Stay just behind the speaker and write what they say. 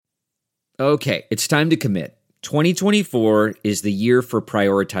Okay, it's time to commit. 2024 is the year for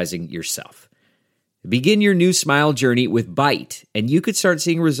prioritizing yourself. Begin your new smile journey with Byte, and you could start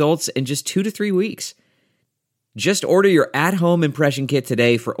seeing results in just 2 to 3 weeks. Just order your at-home impression kit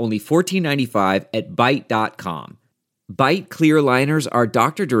today for only $14.95 at Byte.com. Byte clear liners are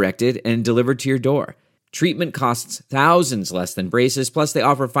doctor-directed and delivered to your door. Treatment costs thousands less than braces, plus they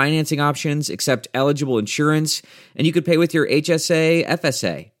offer financing options, accept eligible insurance, and you could pay with your HSA,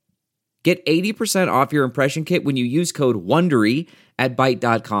 FSA. Get 80% off your impression kit when you use code WONDERY at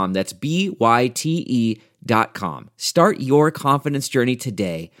Byte.com. That's BYTE.com. Start your confidence journey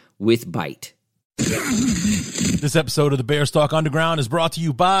today with Byte. This episode of the Bears Talk Underground is brought to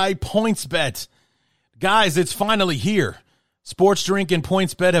you by PointsBet. Guys, it's finally here. Sports Drink and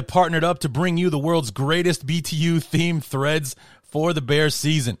PointsBet have partnered up to bring you the world's greatest BTU-themed threads for the Bears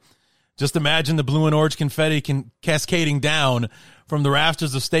season. Just imagine the blue and orange confetti cascading down from the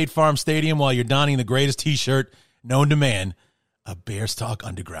rafters of State Farm Stadium while you're donning the greatest T-shirt known to man, a Bears Talk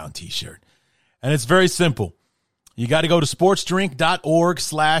Underground T-shirt. And it's very simple. You got to go to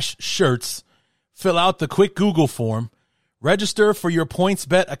sportsdrink.org/shirts, fill out the quick Google form, register for your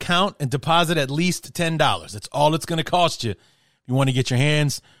PointsBet account, and deposit at least $10. That's all it's going to cost you if you want to get your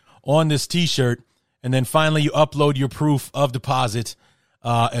hands on this T-shirt. And then finally, you upload your proof of deposit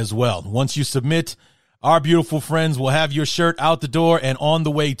as well. Once you submit, our beautiful friends will have your shirt out the door and on the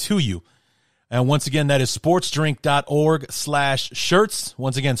way to you. And once again, that is sportsdrink.org/shirts.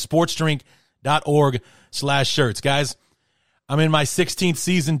 Once again, sportsdrink.org/shirts. Guys, I'm in my 16th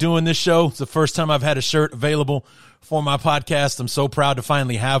season doing this show. It's the first time I've had a shirt available for my podcast. I'm so proud to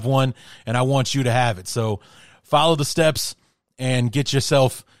finally have one, and I want you to have it. So follow the steps and get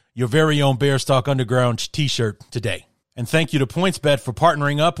yourself your very own Bears Talk Underground T-shirt today. And thank you to PointsBet for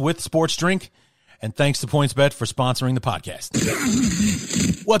partnering up with Sports Drink. And thanks to PointsBet for sponsoring the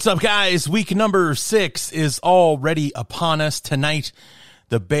podcast. What's up, guys? Week number 6 is already upon us. Tonight,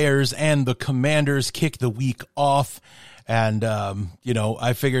 the Bears and the Commanders kick the week off. And,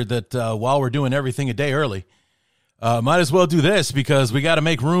 I figured that while we're doing everything a day early, might as well do this because we got to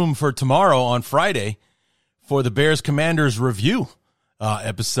make room for tomorrow on Friday for the Bears-Commanders review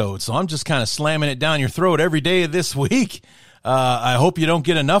episode. So I'm just kind of slamming it down your throat every day of this week. I hope you don't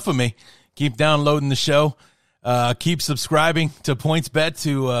get enough of me. Keep downloading the show. Keep subscribing to PointsBet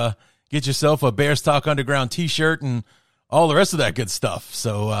to get yourself a Bears Talk Underground T-shirt and all the rest of that good stuff.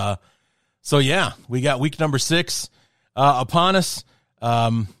 So yeah, we got week number 6 upon us.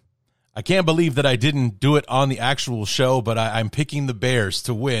 I can't believe that I didn't do it on the actual show, but I'm picking the Bears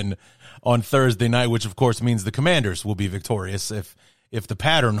to win on Thursday night, which of course means the Commanders will be victorious if the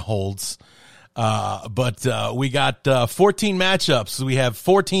pattern holds. But we got 14 matchups. We have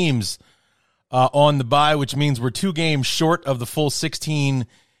 4 teams on the bye, which means we're 2 games short of the full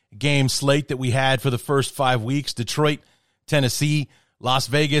 16-game slate that we had for the first 5 weeks. Detroit, Tennessee, Las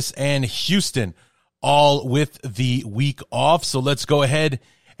Vegas, and Houston, all with the week off. So let's go ahead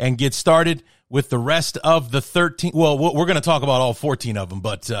and get started with the rest of the 13. Well, we're going to talk about all 14 of them,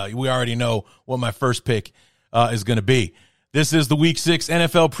 but we already know what my first pick is going to be. This is the Week 6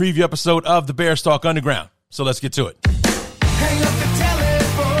 NFL preview episode of the Bears Talk Underground. So let's get to it. Hang up the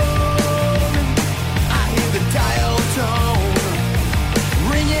telephone. I hear the dial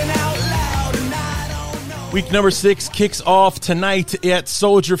tone ringing out loud, and I don't know. Week number 6 kicks off tonight at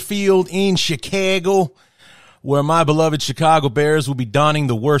Soldier Field in Chicago, where my beloved Chicago Bears will be donning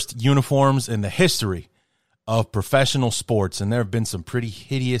the worst uniforms in the history of professional sports. And there have been some pretty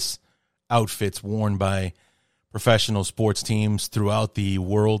hideous outfits worn by professional sports teams throughout the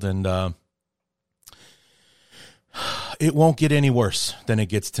world, and it won't get any worse than it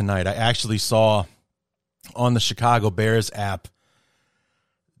gets tonight. I actually saw on the Chicago Bears app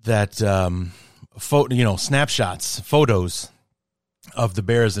that snapshots, photos of the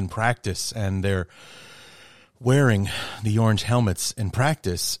Bears in practice, and they're wearing the orange helmets in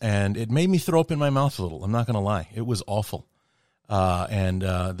practice, and it made me throw up in my mouth a little. I'm not going to lie. It was awful. And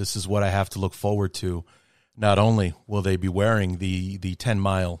this is what I have to look forward to. Not only will they be wearing the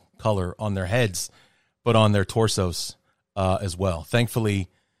 10-mile color on their heads, but on their torsos as well. Thankfully,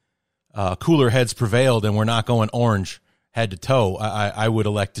 cooler heads prevailed, and we're not going orange head to toe. I would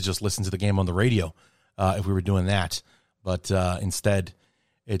elect to just listen to the game on the radio if we were doing that. But instead,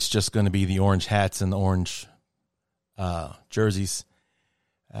 it's just going to be the orange hats and the orange jerseys.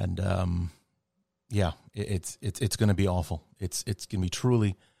 And, it's going to be awful. It's going to be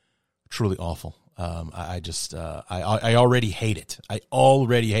truly, truly awful. I already hate it. I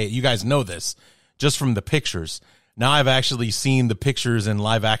already hate it. You guys know this just from the pictures. Now I've actually seen the pictures in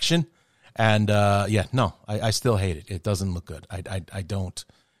live action, and I still hate it. It doesn't look good.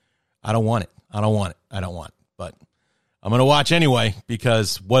 I don't want it. But I'm going to watch anyway,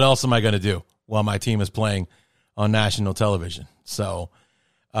 because what else am I going to do while my team is playing on national television? So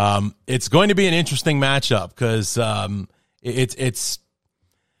it's going to be an interesting matchup, because it's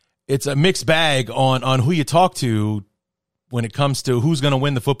a mixed bag on who you talk to when it comes to who's going to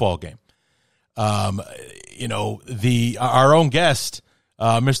win the football game. Our own guest,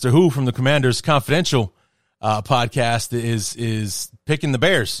 Mr. Who from the Commanders Confidential podcast is picking the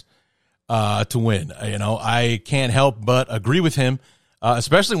Bears to win. I can't help but agree with him,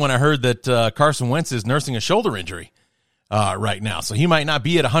 especially when I heard that Carson Wentz is nursing a shoulder injury right now. So he might not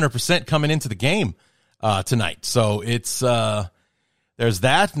be at 100% coming into the game tonight. So it's there's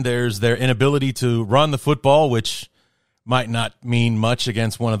that, and there's their inability to run the football, which might not mean much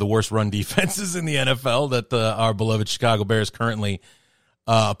against one of the worst run defenses in the NFL that our beloved Chicago Bears currently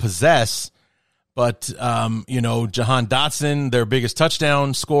possess. But, Jahan Dotson, their biggest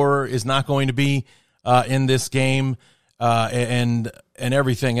touchdown scorer, is not going to be in this game, and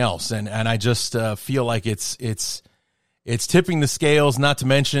everything else. And I just feel like it's tipping the scales, not to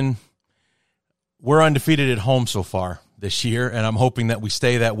mention we're undefeated at home so far this year, and I'm hoping that we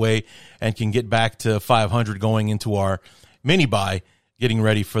stay that way and can get back to 500 going into our mini bye, getting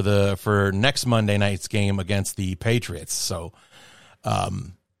ready for next Monday night's game against the Patriots. So,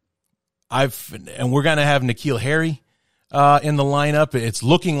 and we're going to have N'Keal Harry in the lineup. It's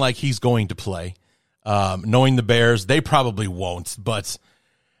looking like he's going to play. Knowing the Bears, they probably won't, but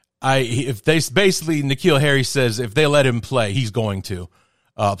N'Keal Harry says if they let him play, he's going to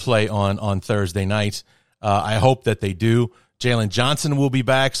play on Thursday night. I hope that they do. Jalen Johnson will be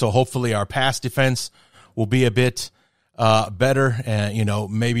back, so hopefully our pass defense will be a bit better, and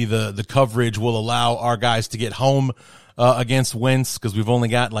maybe the coverage will allow our guys to get home against Wentz, because we've only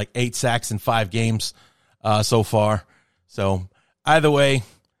got like 8 sacks in 5 games so far. So either way,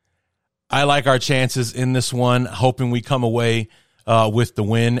 I like our chances in this one, hoping we come away with the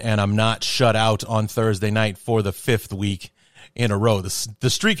win, and I'm not shut out on Thursday night for the 5th week in a row. The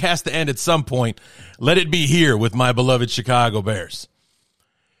streak has to end at some point. Let it be here with my beloved Chicago Bears.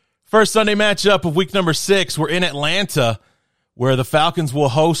 First Sunday matchup of week number 6, we're in Atlanta, where the Falcons will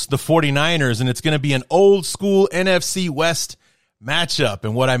host the 49ers, and it's going to be an old school NFC West matchup.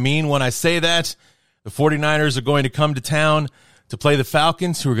 And what I mean when I say that, the 49ers are going to come to town to play the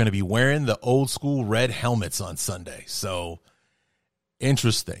Falcons, who are going to be wearing the old school red helmets on Sunday. So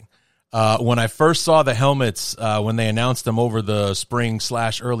interesting. When I first saw the helmets, when they announced them over the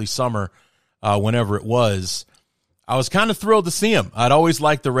spring/early summer, whenever it was, I was kind of thrilled to see them. I'd always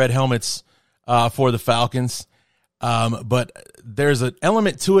liked the red helmets for the Falcons, but there's an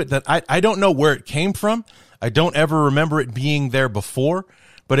element to it that I don't know where it came from. I don't ever remember it being there before,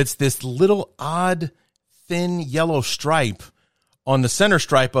 but it's this little odd, thin yellow stripe on the center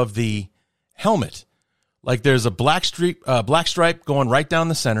stripe of the helmet. Like there's a black stripe going right down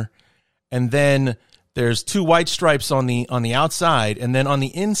the center, and then there's 2 white stripes on the outside, and then on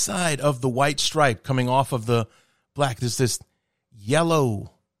the inside of the white stripe coming off of the black, there's this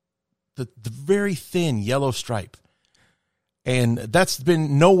yellow, the very thin yellow stripe. And that's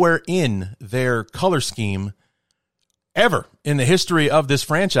been nowhere in their color scheme ever in the history of this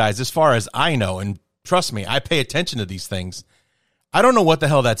franchise, as far as I know. And trust me, I pay attention to these things. I don't know what the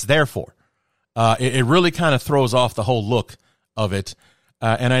hell that's there for. It really kind of throws off the whole look of it.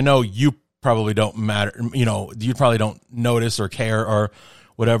 And I know you probably don't matter, you probably don't notice or care or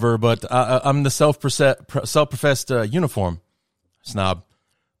whatever, but I'm the self-professed uniform snob.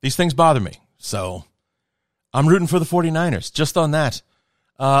 These things bother me. So I'm rooting for the 49ers just on that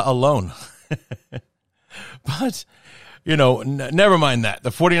alone. But, never mind that. The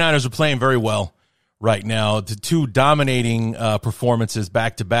 49ers are playing very well right now. The 2 dominating performances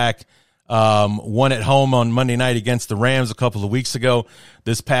back-to-back. One at home on Monday night against the Rams a couple of weeks ago.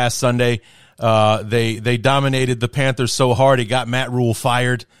 This past Sunday, they dominated the Panthers so hard it got Matt Rule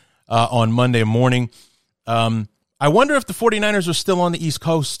fired on Monday morning. I wonder if the 49ers are still on the East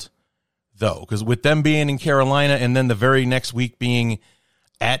Coast, though, because with them being in Carolina and then the very next week being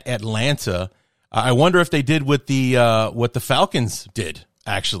at Atlanta, I wonder if they did what the Falcons did,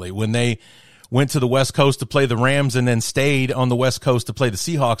 actually, when they went to the West Coast to play the Rams and then stayed on the West Coast to play the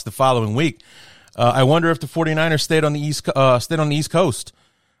Seahawks the following week. I wonder if the 49ers stayed on the East Coast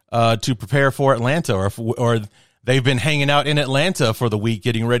to prepare for Atlanta, or they've been hanging out in Atlanta for the week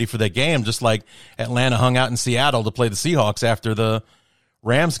getting ready for that game, just like Atlanta hung out in Seattle to play the Seahawks after the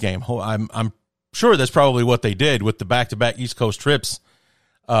Rams game. I'm sure that's probably what they did with the back-to-back East Coast trips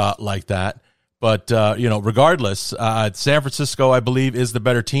like that. But, regardless, San Francisco, I believe, is the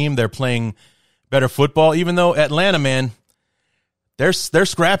better team. They're playing better football, even though Atlanta, man, they're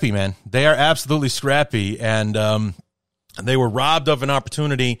scrappy, man. They are absolutely scrappy, and they were robbed of an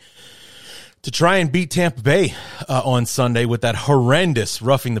opportunity to try and beat Tampa Bay on Sunday with that horrendous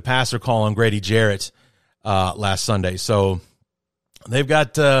roughing the passer call on Grady Jarrett last Sunday. So they've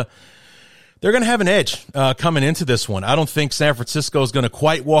got they're going to have an edge coming into this one. I don't think San Francisco is going to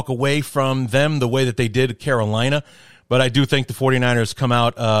quite walk away from them the way that they did Carolina, but I do think the 49ers come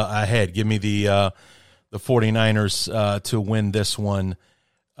out ahead. Give me the 49ers to win this one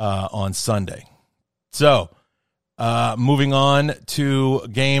on Sunday. So moving on to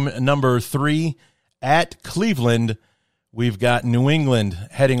game number 3 at Cleveland, we've got New England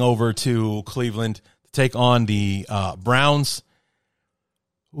heading over to Cleveland to take on the Browns.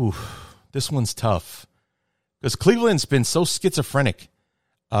 Ooh, this one's tough because Cleveland's been so schizophrenic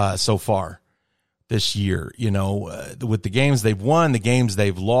so far this year. You know, with the games they've won, the games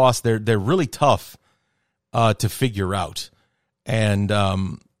they've lost, they're really tough to figure out. And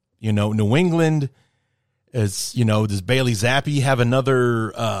you know, New England is, you know, does Bailey Zappi have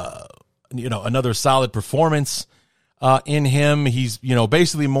another another solid performance in him? He's, you know,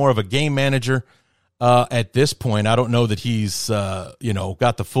 basically more of a game manager at this point. I don't know that he's got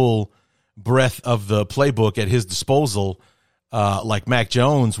the full breadth of the playbook at his disposal like Mac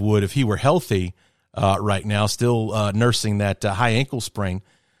Jones would if he were healthy right now, still nursing that high ankle sprain.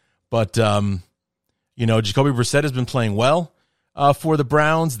 But you know, Jacoby Brissett has been playing well for the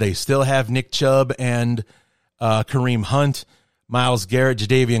Browns. They still have Nick Chubb and Kareem Hunt. Myles Garrett,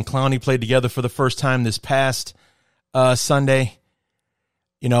 Jadeveon Clowney played together for the first time this past Sunday.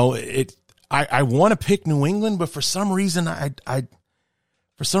 You know, I want to pick New England, but for some reason I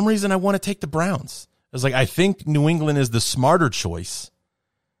want to take the Browns. It's like I think New England is the smarter choice,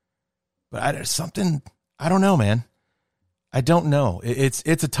 but I don't know, man. I don't know. It's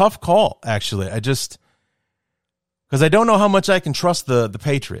a tough call, actually. Because I don't know how much I can trust the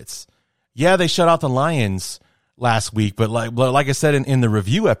Patriots. Yeah, they shut out the Lions last week, but like I said in the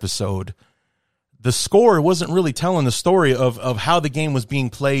review episode, the score wasn't really telling the story of how the game was being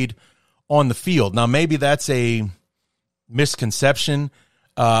played on the field. Now, maybe that's a misconception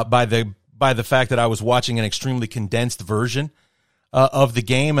by the fact that I was watching an extremely condensed version of the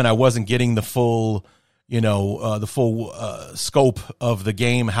game and I wasn't getting the full scope of the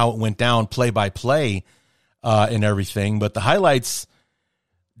game, how it went down play by play and everything. But the highlights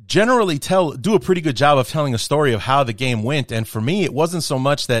generally do a pretty good job of telling a story of how the game went. And for me, it wasn't so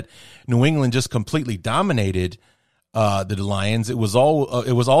much that New England just completely dominated the Lions. It was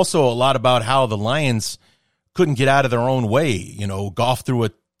also a lot about how the Lions couldn't get out of their own way. You know, Goff threw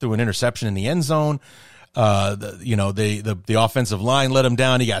an interception in the end zone. The offensive line let him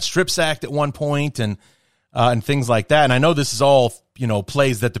down. He got strip sacked at one point and things like that. And I know this is all, you know,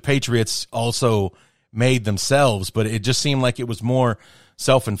 plays that the Patriots also made themselves, but it just seemed like it was more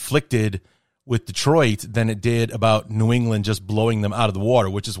self-inflicted with Detroit than it did about New England just blowing them out of the water,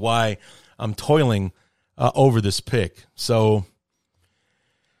 which is why I'm toiling over this pick. So,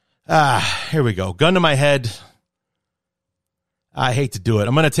 here we go. Gun to my head. I hate to do it.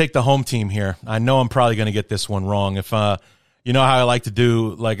 I'm going to take the home team here. I know I'm probably going to get this one wrong. If you know how I like to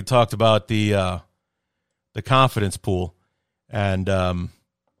do, like I talked about the confidence pool, and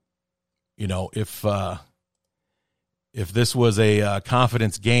if this was a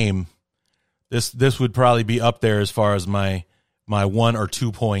confidence game, this would probably be up there as far as my 1 or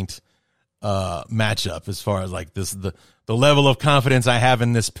 2 point matchup. As far as like this, the level of confidence I have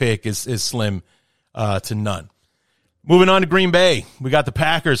in this pick is slim to none. Moving on to Green Bay, we got the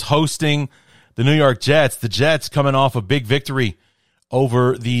Packers hosting the New York Jets. The Jets coming off a big victory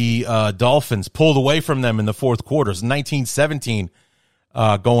over the Dolphins, pulled away from them in the fourth quarter. It's 19-17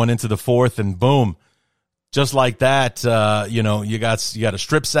 going into the fourth, and boom, just like that, you got a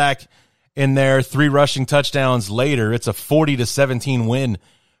strip sack in there. 3 rushing touchdowns later, it's a 40-17 win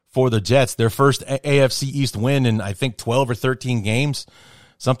for the Jets. Their first AFC East win in I think 12 or 13 games,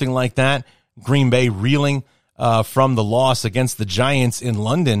 something like that. Green Bay reeling from the loss against the Giants in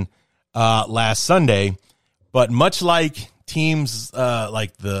London last Sunday, but much like teams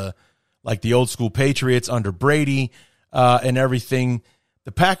like the old school Patriots under Brady and everything,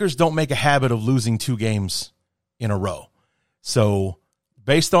 the Packers don't make a habit of losing 2 games in a row. So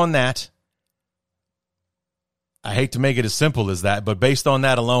based on that, I hate to make it as simple as that, but based on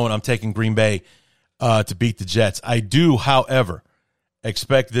that alone, I'm taking Green Bay to beat the Jets. I do, however,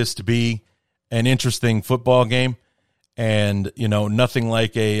 expect this to be an interesting football game, and nothing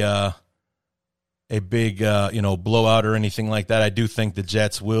like a big blowout or anything like that. I do think the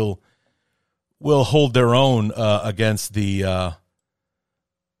Jets will hold their own against the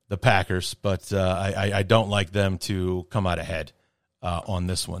Packers, but I don't like them to come out ahead on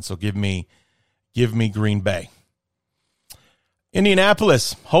this one. So give me Green Bay.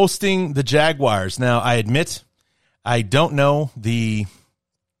 Indianapolis hosting the Jaguars. Now, I admit I don't know the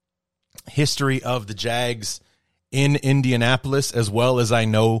history of the Jags in Indianapolis as well as I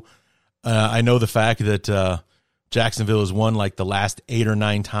know the fact that Jacksonville has won like the last 8 or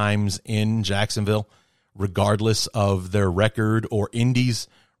 9 times in Jacksonville, regardless of their record or Indy's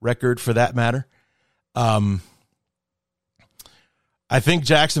record for that matter. I think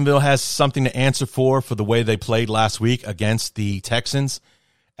Jacksonville has something to answer for the way they played last week against the Texans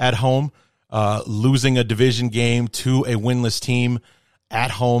at home, losing a division game to a winless team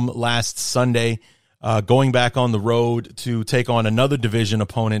at home last Sunday, going back on the road to take on another division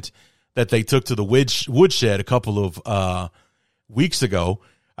opponent that they took to the woodshed a couple of weeks ago.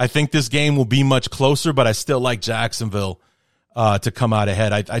 I think this game will be much closer, but I still like Jacksonville to come out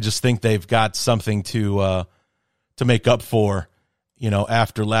ahead. I just think they've got something to make up for,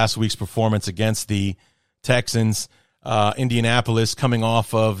 after last week's performance against the Texans. Indianapolis coming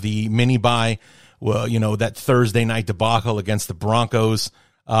off of the mini bye, that Thursday night debacle against the Broncos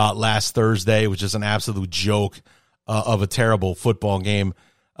last Thursday, which is an absolute joke of a terrible football game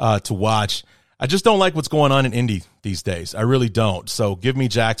to watch. I just don't like what's going on in Indy these days. I really don't. So give me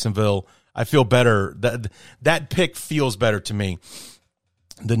Jacksonville. I feel better. That pick feels better to me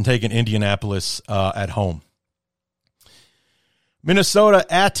than taking Indianapolis at home. Minnesota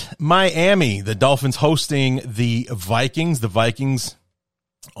at Miami. The Dolphins hosting the Vikings. The Vikings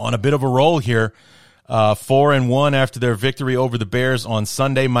on a bit of a roll here. 4-1 after their victory over the Bears on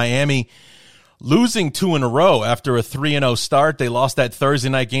Sunday. Miami losing 2 in a row after a 3-0 start. They lost that Thursday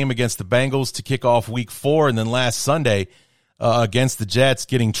night game against the Bengals to kick off week 4. And then last Sunday against the Jets,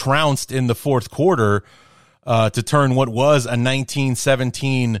 getting trounced in the fourth quarter to turn what was a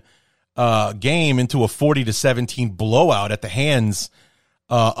 19-17 game into a 40-17 blowout at the hands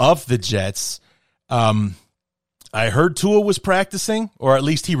of the Jets. I heard Tua was practicing, or at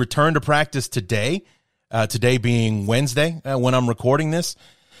least he returned to practice today. Today being Wednesday when I'm recording this.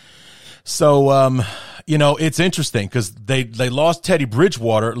 So, it's interesting because they lost Teddy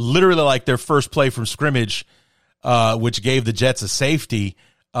Bridgewater, literally like their first play from scrimmage, which gave the Jets a safety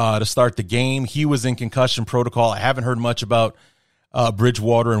to start the game. He was in concussion protocol. I haven't heard much about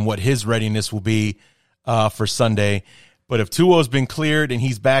Bridgewater and what his readiness will be for Sunday. But if Tua's been cleared and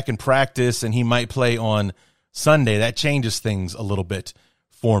he's back in practice and he might play on Sunday, that changes things a little bit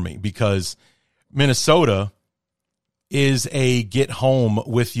for me because Minnesota is a get home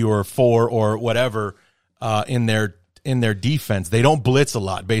with your 4 or whatever in their defense. They don't blitz a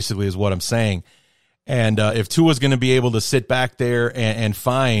lot, basically, is what I'm saying. And if Tua's going to be able to sit back there and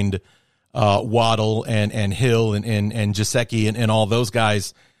find Waddle and Hill and Gesicki and all those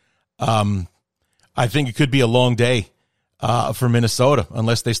guys, I think it could be a long day for Minnesota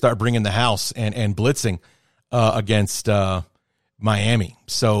unless they start bringing the house and blitzing against Miami.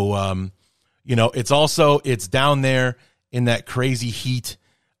 So, it's down there in that crazy heat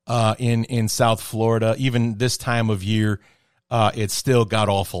in South Florida. Even this time of year, it still got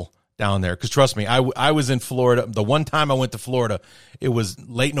awful down there. Because trust me, I was in Florida. The one time I went to Florida, it was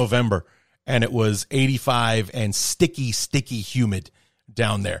late November, and it was 85 and sticky humid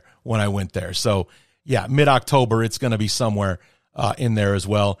down there when I went there. So, yeah, mid-October, it's going to be somewhere in there as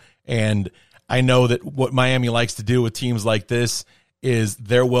well. And I know that what Miami likes to do with teams like this is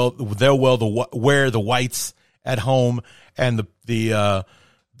they'll wear the whites at home, and the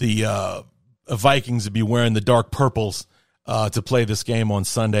Vikings would be wearing the dark purples to play this game on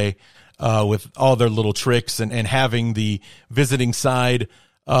Sunday with all their little tricks and having the visiting side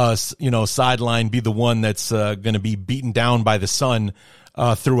sideline be the one that's going to be beaten down by the sun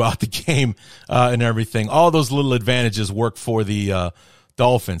throughout the game and everything. All those little advantages work for the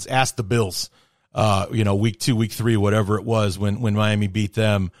Dolphins. Ask the Bills. Week 2, week 3, whatever it was when Miami beat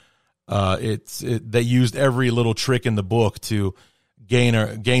them, they used every little trick in the book to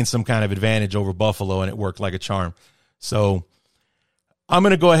gain some kind of advantage over Buffalo, and it worked like a charm. So I'm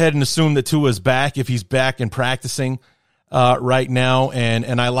going to go ahead and assume that Tua's back if he's back and practicing right now,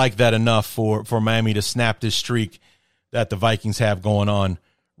 and I like that enough for Miami to snap this streak that the Vikings have going on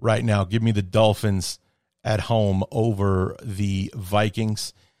right now. Give me the Dolphins at home over the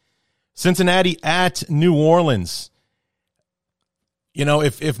Vikings. Cincinnati at New Orleans.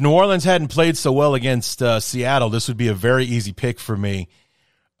 If New Orleans hadn't played so well against Seattle, this would be a very easy pick for me.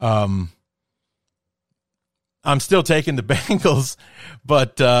 I'm still taking the Bengals,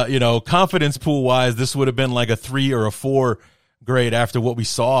 but, confidence pool-wise, this would have been like a 3 or a 4 grade after what we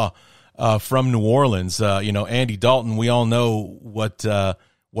saw from New Orleans. Andy Dalton, we all know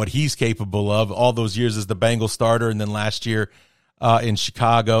what he's capable of. All those years as the Bengals starter, and then last year in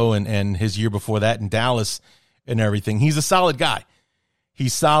Chicago and his year before that in Dallas and everything. He's a solid guy.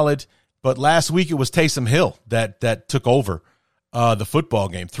 He's solid. But last week it was Taysom Hill that took over the football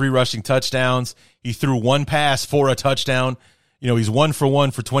game. 3 rushing touchdowns. He threw 1 pass for a touchdown. He's 1 for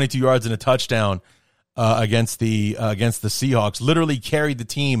 1 for 22 yards and a touchdown against the Seahawks. Literally carried the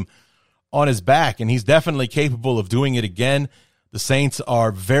team on his back, and he's definitely capable of doing it again. The Saints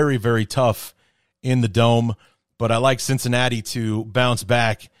are very, very tough in the Dome, but I like Cincinnati to bounce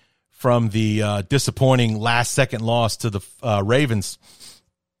back from the disappointing last-second loss to the Ravens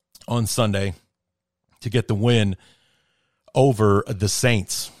on Sunday to get the win over the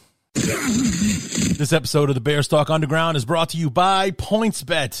Saints. This episode of the Bears Talk Underground is brought to you by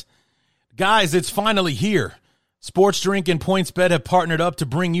PointsBet. Guys, it's finally here. Sports Drink and PointsBet have partnered up to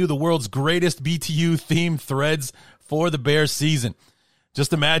bring you the world's greatest BTU-themed threads for the Bears season.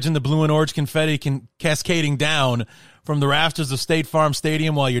 Just imagine the blue and orange confetti cascading down from the rafters of State Farm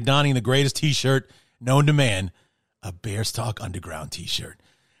Stadium while you're donning the greatest T-shirt known to man, a Bears Talk Underground T-shirt.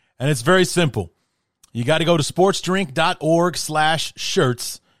 And it's very simple. You got to go to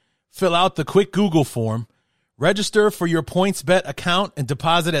sportsdrink.org/shirts, fill out the quick Google form, register for your PointsBet account, and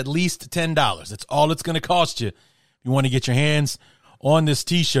deposit at least $10. That's all it's going to cost you. You want to get your hands on this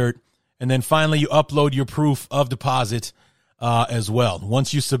T-shirt, and then finally you upload your proof of deposit as well.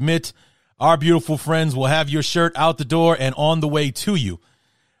 Once you submit, our beautiful friends will have your shirt out the door and on the way to you.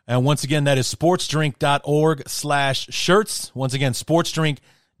 And once again, that is sportsdrink.org/shirts. Once again,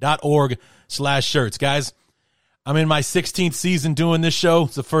 sportsdrink.org/shirts. Guys, I'm in my 16th season doing this show.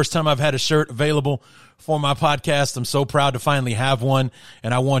 It's the first time I've had a shirt available for my podcast. I'm so proud to finally have one,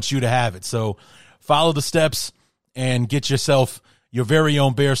 and I want you to have it. So follow the steps and get yourself your very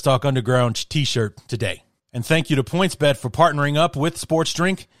own Bears Talk Underground T-shirt today. And thank you to PointsBet for partnering up with Sports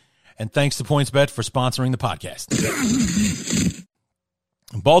Drink, and thanks to PointsBet for sponsoring the podcast.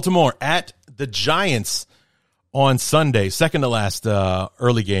 Baltimore at the Giants on Sunday, second to last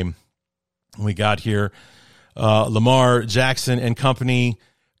early game we got here. Lamar Jackson and company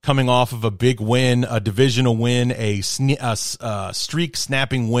coming off of a big win, a divisional win, a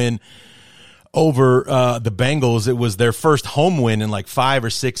streak-snapping win over the Bengals. It was their first home win in like 5 or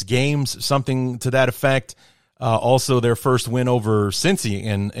 6 games, something to that effect. Also their first win over Cincy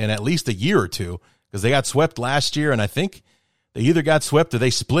in at least a year or two, because they got swept last year, and I think they either got swept or they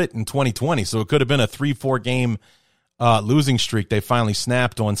split in 2020. So it could have been a 3-4 game losing streak they finally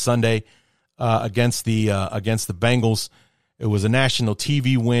snapped on Sunday against the Bengals. It was a national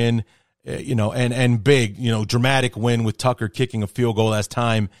TV win, and big, dramatic win with Tucker kicking a field goal as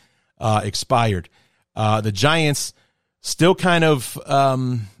time expired. The Giants still kind of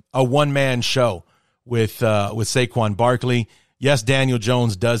a one-man show with Saquon Barkley. Yes, Daniel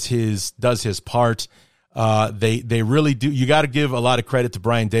Jones does his part. They really do. You got to give a lot of credit to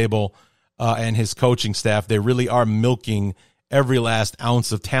Brian Daboll and his coaching staff. They really are milking every last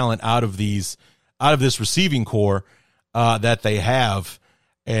ounce of talent out of this receiving core that they have,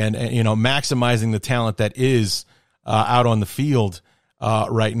 and maximizing the talent that is out on the field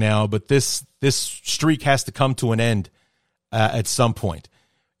right now. But this streak has to come to an end at some point.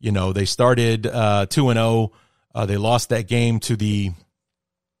 They started 2-0. They lost that game to the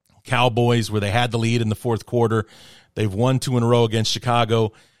Cowboys where they had the lead in the fourth quarter. They've won 2 in a row against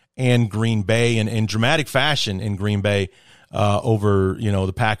Chicago and Green Bay, and in dramatic fashion in Green Bay over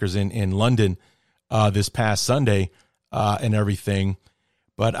the Packers in London this past Sunday and everything.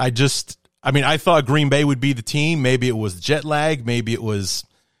 But I thought Green Bay would be the team. Maybe it was jet lag. Maybe it was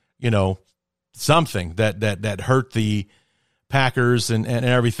something that hurt the Packers and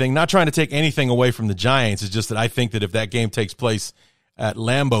everything. Not trying to take anything away from the Giants. It's just that I think that if that game takes place at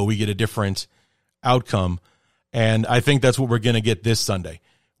Lambeau, we get a different outcome. And I think that's what we're going to get this Sunday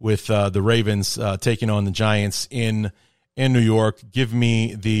with the Ravens taking on the Giants in New York. Give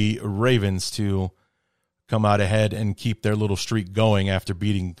me the Ravens to come out ahead and keep their little streak going after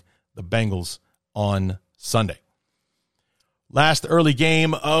beating the Bengals on Sunday. Last early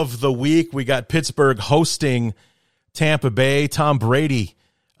game of the week, we got Pittsburgh hosting Tampa Bay. Tom Brady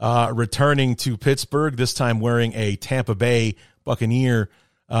returning to Pittsburgh, this time wearing a Tampa Bay Buccaneer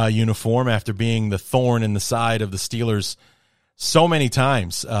uniform after being the thorn in the side of the Steelers so many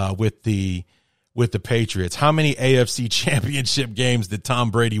times with the Patriots. How many AFC championship games did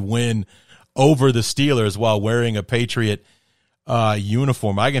Tom Brady win over the Steelers while wearing a Patriot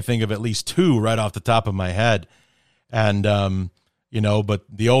uniform? I can think of at least 2 right off the top of my head. And, but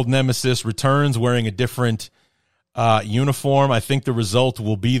the old nemesis returns wearing a different uniform. I think the result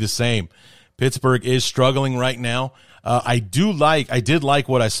will be the same. Pittsburgh is struggling right now. I did like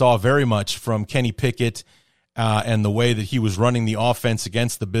what I saw very much from Kenny Pickett and the way that he was running the offense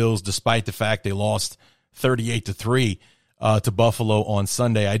against the Bills, despite the fact they lost 38-3 to Buffalo on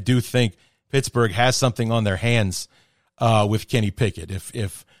Sunday. I do think Pittsburgh has something on their hands with Kenny Pickett.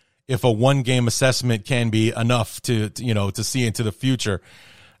 If a one-game assessment can be enough to see into the future,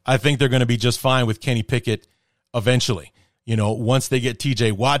 I think they're going to be just fine with Kenny Pickett eventually. Once they get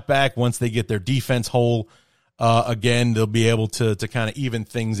TJ Watt back, once they get their defense whole again, they'll be able to kind of even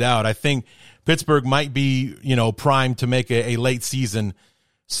things out. I think Pittsburgh might be, primed to make a late season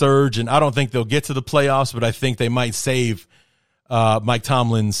surge, and I don't think they'll get to the playoffs, but I think they might save Mike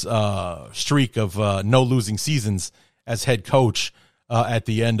Tomlin's streak of no losing seasons as head coach at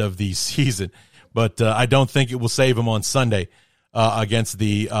the end of the season. But I don't think it will save him on Sunday against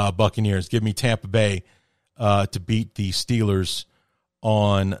the Buccaneers. Give me Tampa Bay to beat the Steelers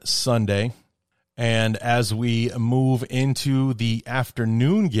on Sunday. And as we move into the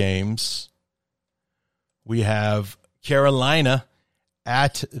afternoon games, we have Carolina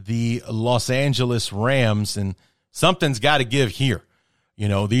at the Los Angeles Rams, and something's got to give here.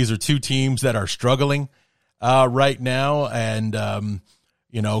 These are two teams that are struggling right now, and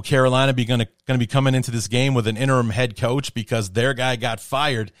Carolina going to be coming into this game with an interim head coach because their guy got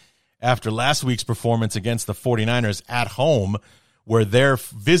fired after last week's performance against the 49ers at home, where their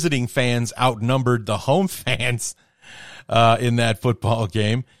visiting fans outnumbered the home fans in that football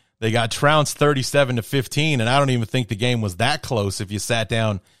game. They got trounced 37-15, and I don't even think the game was that close if you sat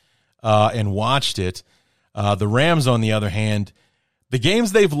down and watched it. The Rams, on the other hand, the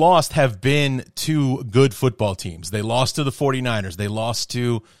games they've lost have been to good football teams. They lost to the 49ers. They lost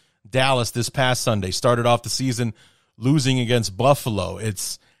to Dallas this past Sunday. Started off the season losing against Buffalo.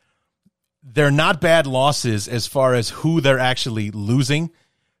 They're not bad losses as far as who they're actually losing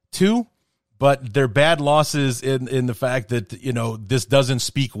to, but they're bad losses in the fact that, this doesn't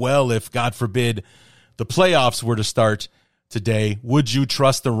speak well if, God forbid, the playoffs were to start today. Would you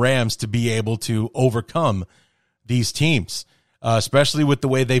trust the Rams to be able to overcome these teams, especially with the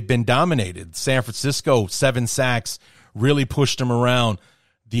way they've been dominated? San Francisco, 7 sacks, really pushed them around.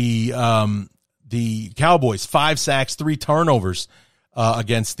 The Cowboys, 5 sacks, 3 turnovers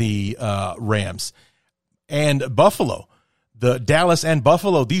against the Rams. And Buffalo, the Dallas and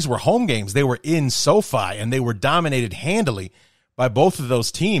Buffalo, these were home games. They were in SoFi, and they were dominated handily by both of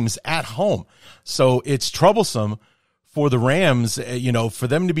those teams at home. So it's troublesome for the Rams, for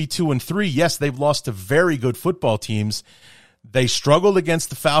them to be 2-3. Yes, they've lost to very good football teams. They struggled against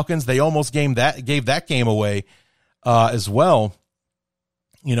the Falcons. They almost gave that game away as well.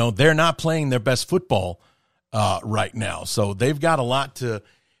 They're not playing their best football right now. So they've got a lot to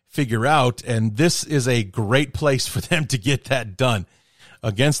figure out, and this is a great place for them to get that done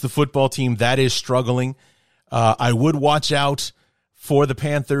against the football team that is struggling. I would watch out for the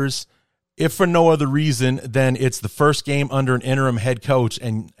Panthers, if for no other reason than it's the first game under an interim head coach,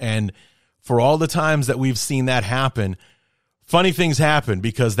 and for all the times that we've seen that happen, funny things happen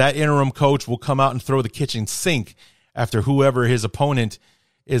because that interim coach will come out and throw the kitchen sink after whoever his opponent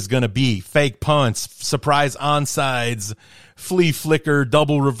is going to be. Fake punts, surprise onsides, flea flicker,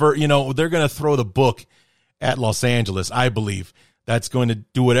 double revert. They're going to throw the book at Los Angeles, I believe. That's going to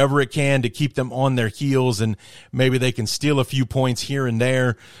do whatever it can to keep them on their heels, and maybe they can steal a few points here and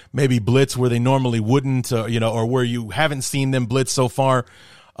there, maybe blitz where they normally wouldn't, or where you haven't seen them blitz so far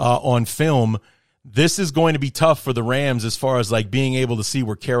on film. This is going to be tough for the Rams as far as being able to see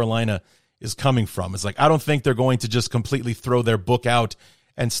where Carolina is coming from. It's I don't think they're going to just completely throw their book out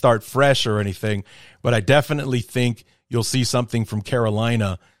and start fresh or anything, but I definitely think you'll see something from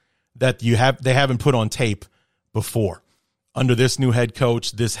Carolina that they haven't put on tape before. Under this new head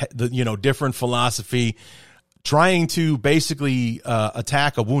coach, different philosophy, trying to basically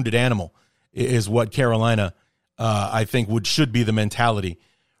attack a wounded animal is what Carolina, I think, should be the mentality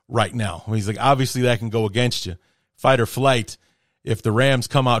right now. He's obviously that can go against you, fight or flight. If the Rams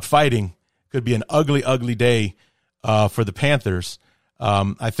come out fighting, could be an ugly, ugly day for the Panthers.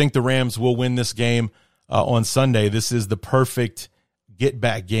 I think the Rams will win this game on Sunday. This is the perfect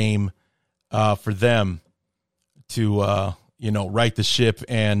get-back game for them to, right the ship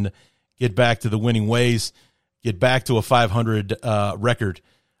and get back to the winning ways, get back to a 500 record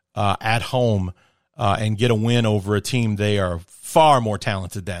at home, and get a win over a team they are far more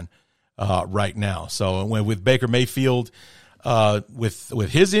talented than right now. So with Baker Mayfield,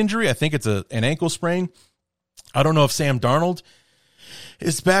 with his injury, I think it's an ankle sprain. I don't know if Sam Darnold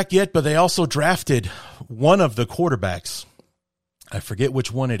is back yet, but they also drafted one of the quarterbacks. I forget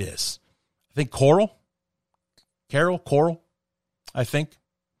which one it is. I think Corral, I think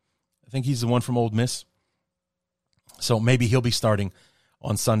he's the one from Ole Miss. So maybe he'll be starting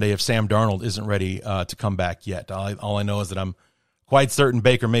on Sunday if Sam Darnold isn't ready to come back yet. All I know is that I'm quite certain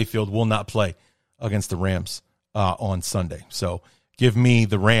Baker Mayfield will not play against the Rams on Sunday. So give me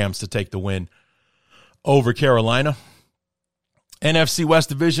the Rams to take the win over Carolina. NFC West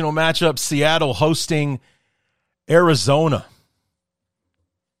divisional matchup, Seattle hosting Arizona.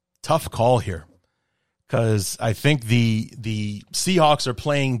 Tough call here because I think the Seahawks are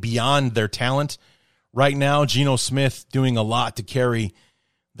playing beyond their talent right now. Geno Smith doing a lot to carry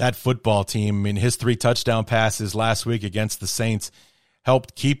that football team. I mean, his 3 touchdown passes last week against the Saints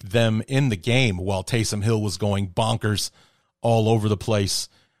helped keep them in the game while Taysom Hill was going bonkers all over the place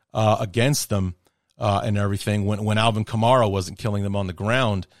against them and everything when Alvin Kamara wasn't killing them on the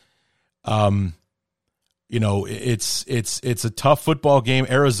ground. You know, it's a tough football game.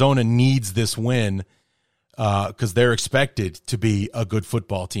 Arizona needs this win because they're expected to be a good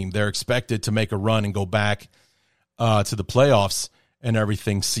football team. They're expected to make a run and go back to the playoffs and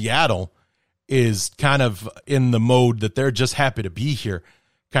everything. Seattle is kind of in the mode that they're just happy to be here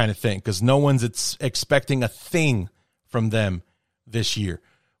kind of thing because no one's expecting a thing from them this year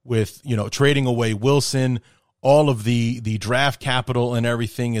with, you know, trading away Wilson. All of the draft capital and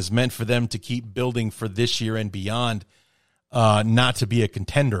everything is meant for them to keep building for this year and beyond, not to be a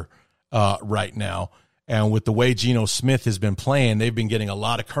contender right now. And with the way Geno Smith has been playing, they've been getting a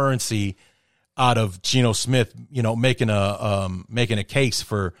lot of currency out of Geno Smith, you know, making a case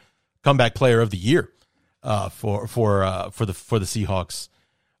for comeback player of the year for the Seahawks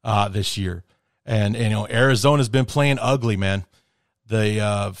this year. And you know, Arizona's been playing ugly, man. They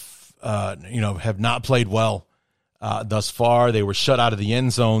have not played well thus far. They were shut out of the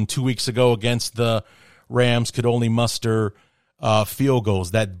end zone 2 weeks ago against the Rams, could only muster field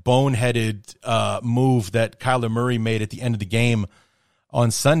goals. That boneheaded move that Kyler Murray made at the end of the game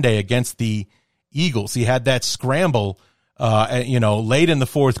on Sunday against the Eagles. He had that scramble, late in the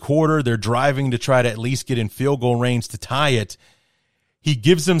fourth quarter. They're driving to try to at least get in field goal range to tie it. He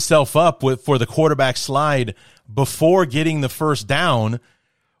gives himself up for the quarterback slide before getting the first down,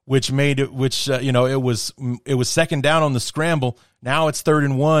 which made it, it was second down on the scramble. Now it's 3rd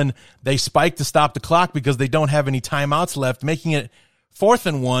and 1. They spike to stop the clock because they don't have any timeouts left, making it 4th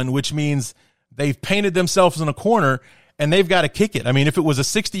and 1, which means they've painted themselves in a corner and they've got to kick it. I mean, if it was a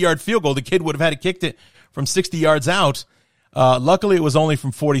 60-yard field goal, the kid would have had to kick it from 60 yards out. Luckily, it was only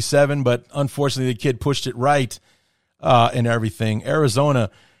from 47, but unfortunately, the kid pushed it right and everything.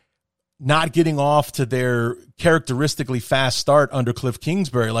 Arizona not getting off to their characteristically fast start under Cliff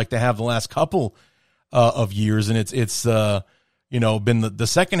Kingsbury like they have the last couple of years, and it's been the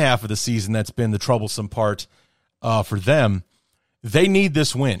second half of the season that's been the troublesome part for them. They need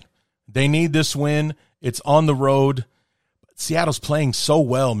this win. It's on the road. Seattle's playing so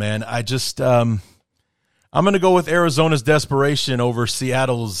well, man. I'm going to go with Arizona's desperation over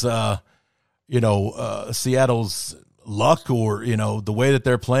Seattle's luck or, the way that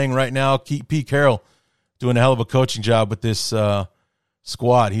they're playing right now. Pete Carroll doing a hell of a coaching job with this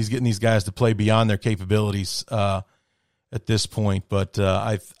squad. He's getting these guys to play beyond their capabilities at this point. But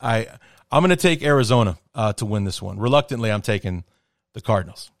I'm going to take Arizona to win this one. Reluctantly, I'm taking the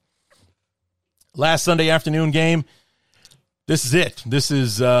Cardinals. Last Sunday afternoon game. This is it. This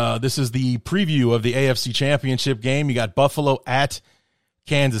is the preview of the AFC Championship game. You got Buffalo at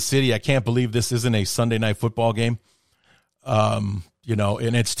Kansas City. I can't believe this isn't a Sunday night football game. And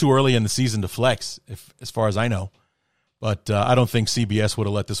it's too early in the season to flex, as far as I know. But I don't think CBS would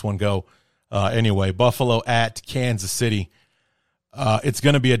have let this one go. Anyway, Buffalo at Kansas City. It's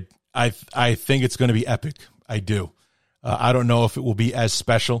going to be I think it's going to be epic. I do. I don't know if it will be as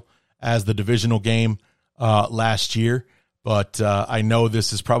special as the divisional game last year, but I know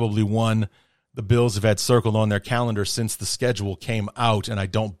this is probably one the Bills have had circled on their calendar since the schedule came out, and I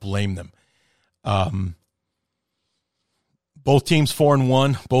don't blame them. Both teams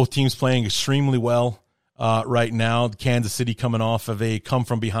 4-1. Both teams playing extremely well right now. Kansas City coming off of a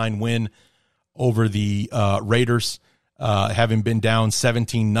come-from-behind win over the Raiders, having been down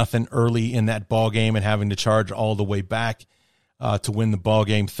 17-0 early in that ball game and having to charge all the way back to win the ball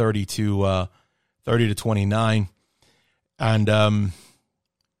game 30-29. And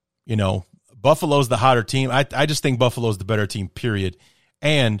Buffalo's the hotter team. I just think Buffalo's the better team, period.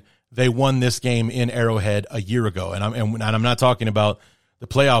 And they won this game in Arrowhead a year ago. And I'm not talking about the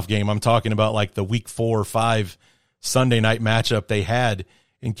playoff game. I'm talking about like the week 4 or 5 Sunday night matchup they had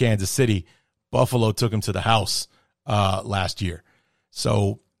in Kansas City. Buffalo took them to the house last year.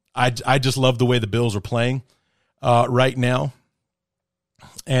 So I just love the way the Bills are playing right now.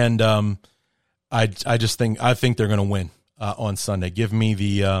 And I think they're going to win on Sunday. Give me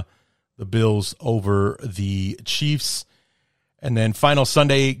the Bills over the Chiefs. And then final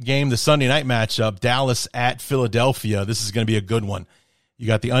Sunday game, the Sunday night matchup, Dallas at Philadelphia. This is going to be a good one. You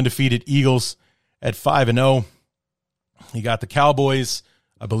got the undefeated Eagles at 5-0. You got the Cowboys,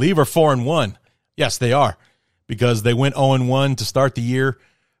 I believe, are 4-1. Yes, they are, because they went 0-1 to start the year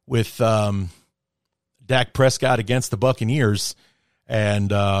with Dak Prescott against the Buccaneers,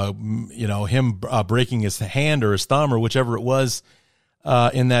 and him breaking his hand or his thumb or whichever it was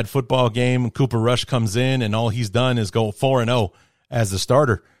in that football game. Cooper Rush comes in, and all he's done is go 4-0 as the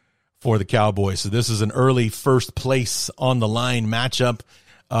starter for the Cowboys. So this is an early first place on the line matchup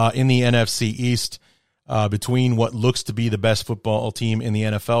in the NFC East between what looks to be the best football team in the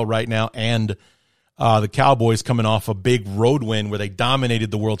NFL right now and the Cowboys, coming off a big road win where they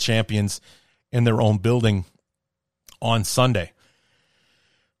dominated the world champions in their own building on Sunday.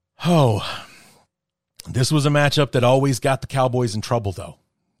 Oh, this was a matchup that always got the Cowboys in trouble, though.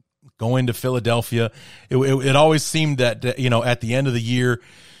 Going to Philadelphia, it always seemed that, at the end of the year,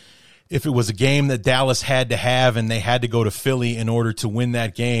 if it was a game that Dallas had to have and they had to go to Philly in order to win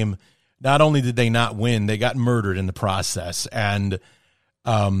that game, not only did they not win, they got murdered in the process. And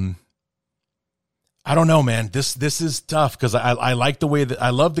I don't know, man. This is tough because I like the way that I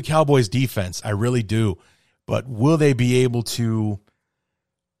love the Cowboys defense. I really do. But will they be able to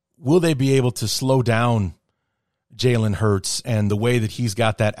slow down Jalen Hurts and the way that he's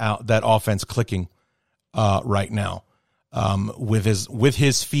got that offense clicking right now with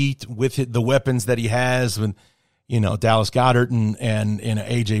his feet, with the weapons that he has, with Dallas Goedert and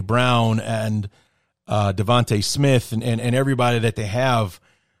AJ Brown and Devontae Smith and everybody that they have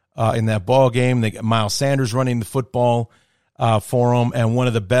in that ball game. They got Miles Sanders running the football for them, and one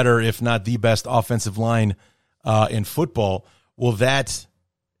of the better, if not the best, offensive line in football. Will that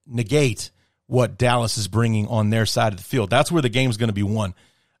negate what Dallas is bringing on their side of the field? That's where the game's going to be won,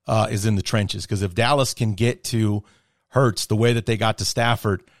 is in the trenches. Because if Dallas can get to Hurts the way that they got to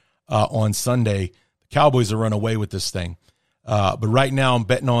Stafford on Sunday, the Cowboys will run away with this thing. But right now, I'm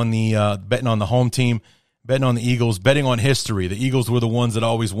betting on the home team, betting on the Eagles, betting on history. The Eagles were the ones that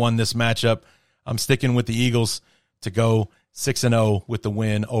always won this matchup. I'm sticking with the Eagles to go 6-0 with the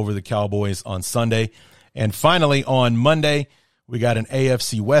win over the Cowboys on Sunday. And finally, on Monday, we got an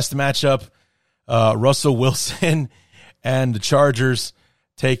AFC West matchup. Russell Wilson and the Chargers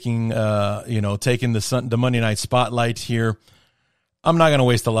taking the Monday night spotlight here. I'm not going to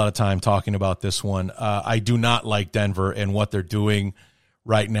waste a lot of time talking about this one. I do not like Denver and what they're doing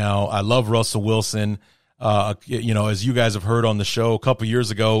right now. I love Russell Wilson. As you guys have heard on the show a couple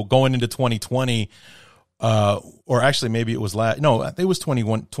years ago, going into 2020, or actually maybe it was it was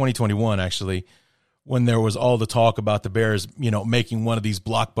 2021 actually, when there was all the talk about the Bears, making one of these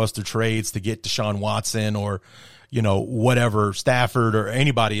blockbuster trades to get Deshaun Watson or, whatever, Stafford or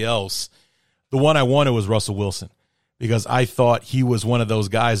anybody else. The one I wanted was Russell Wilson, because I thought he was one of those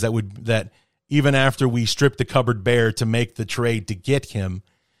guys that even after we stripped the cupboard bare to make the trade to get him,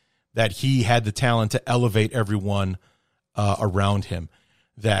 that he had the talent to elevate everyone around him.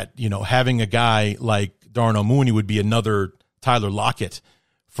 That, having a guy like Darnell Mooney would be another Tyler Lockett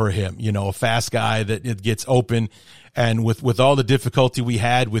for him, a fast guy that it gets open. And with all the difficulty we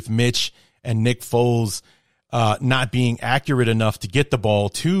had with Mitch and Nick Foles not being accurate enough to get the ball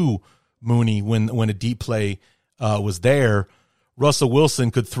to Mooney when a deep play was there, Russell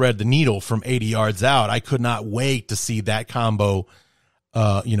Wilson could thread the needle from 80 yards out. I could not wait to see that combo,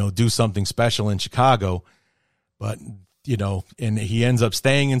 do something special in Chicago. But, and he ends up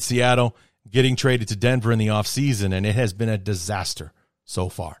staying in Seattle, getting traded to Denver in the offseason, and it has been a disaster so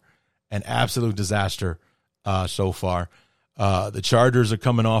far, an absolute disaster so far. The Chargers are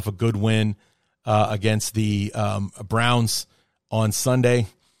coming off a good win against the Browns on Sunday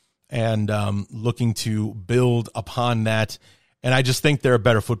and looking to build upon that. And I just think they're a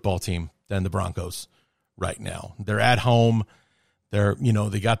better football team than the Broncos right now. They're at home.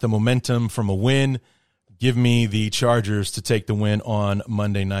 They got the momentum from a win. Give me the Chargers to take the win on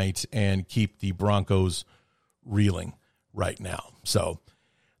Monday night and keep the Broncos reeling right now. So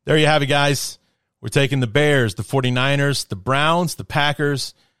there you have it, guys. We're taking the Bears, the 49ers, the Browns, the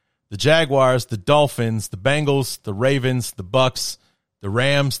Packers, the Jaguars, the Dolphins, the Bengals, the Ravens, the Bucks, the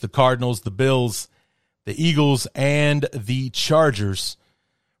Rams, the Cardinals, the Bills, the Eagles, and the Chargers.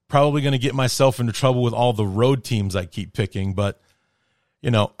 Probably going to get myself into trouble with all the road teams I keep picking, but,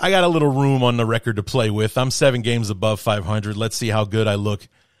 I got a little room on the record to play with. I'm 7 games above 500. Let's see how good I look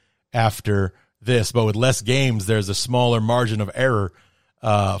after this. But with less games, there's a smaller margin of error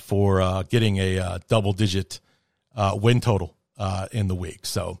for getting a double-digit win total in the week.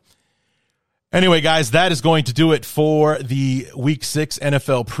 So anyway, guys, that is going to do it for the Week 6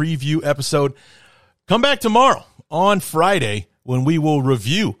 NFL preview episode. Come back tomorrow on Friday when we will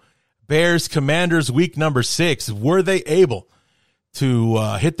review Bears Commanders week number 6. Were they able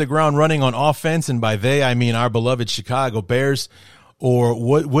to hit the ground running on offense? And by they, I mean our beloved Chicago Bears. Or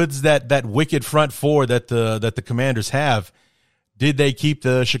what's that wicked front four that the Commanders have? Did they keep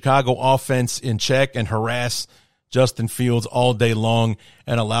the Chicago offense in check and harass Justin Fields all day long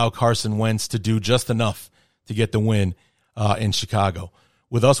and allow Carson Wentz to do just enough to get the win in Chicago?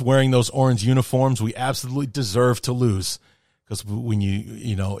 With us wearing those orange uniforms, we absolutely deserve to lose, because when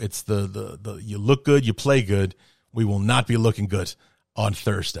it's the you look good, you play good. We will not be looking good on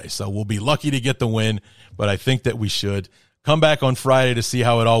Thursday, so we'll be lucky to get the win, but I think that we should. Come back on Friday to see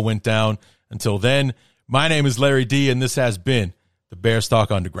how it all went down. Until then, my name is Larry D, and this has been the Bears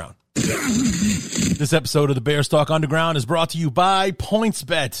Talk Underground. This episode of the Bears Talk Underground is brought to you by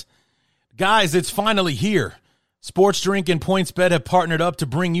PointsBet. Guys, it's finally here. Sports Drink and PointsBet have partnered up to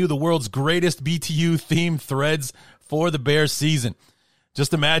bring you the world's greatest BTU-themed threads for the Bears season.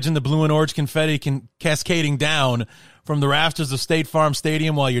 Just imagine the blue and orange confetti cascading down from the rafters of State Farm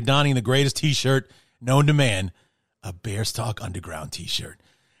Stadium while you're donning the greatest T-shirt known to man, a Bears Talk Underground T-shirt.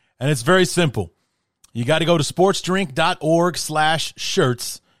 And it's very simple. You got to go to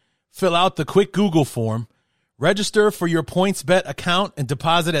sportsdrink.org/shirts, fill out the quick Google form, register for your PointsBet account, and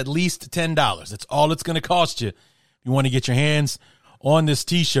deposit at least $10. That's all it's going to cost you if you want to get your hands on this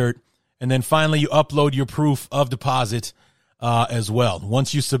T-shirt. And then finally, you upload your proof of deposit as well.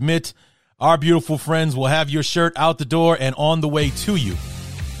 Once you submit, our beautiful friends will have your shirt out the door and on the way to you.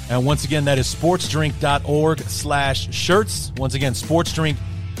 And once again, that is sportsdrink.org/shirts. Once again,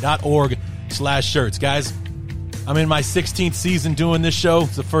 sportsdrink.org/shirts. Guys, I'm in my 16th season doing this show.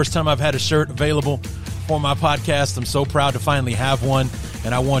 It's the first time I've had a shirt available for my podcast. I'm so proud to finally have one,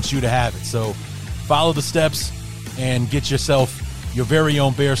 and I want you to have it. So follow the steps and get yourself your very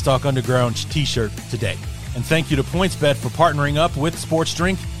own Bears Talk Underground T-shirt today. And thank you to PointsBet for partnering up with Sports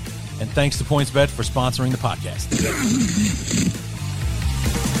Drink. And thanks to PointsBet for sponsoring the podcast.